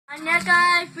And yeah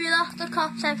guys, we lost the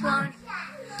cops everyone.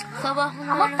 So I'm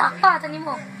not that bad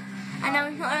anymore. I know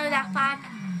it's not really that bad.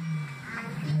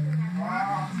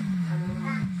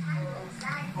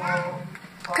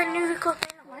 Can you record me?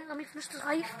 Let me finish the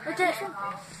live.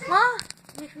 What?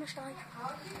 Let me finish the live.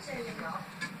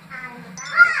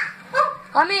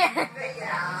 Come here.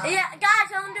 Yeah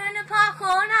guys, I'm doing the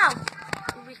parkour now.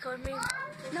 Record me.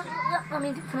 No, let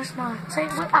me finish mine. So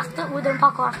after we're doing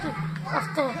parkour after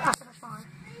finish mine.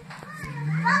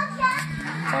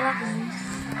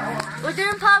 We're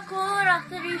doing parkour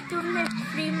after he's done this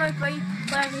 3 months break.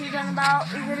 Whatever he's done about.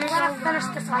 He's gonna When I finish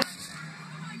this live.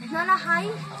 It's not a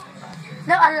height.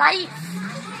 No, a life.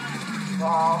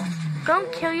 Go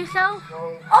and kill yourself. 4,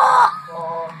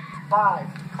 5.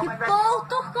 Your balls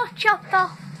just got chopped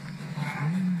off.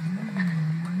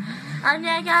 And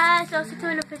yeah guys, also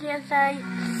doing a video today.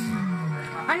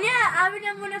 And yeah, I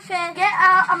remember when I first get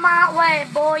out of my way,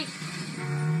 boy.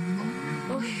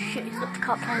 oh shit, he's got the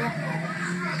cop here.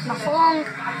 Not for long.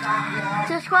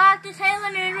 Subscribe to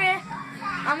Taylor Nunry.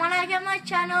 And when I get my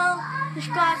channel,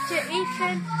 subscribe to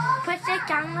Ethan. Put the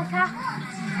gang attack.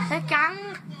 The gang.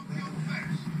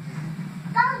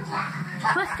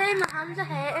 First time my hands are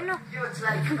hurting now. It's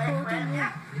recording me.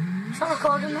 It's not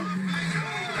recording me.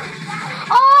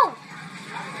 Oh!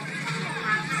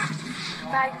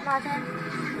 Right, madam.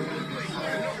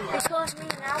 Record me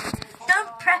now.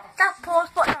 Don't press that pause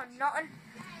button or nothing.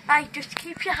 Right, just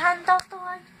keep your hand off.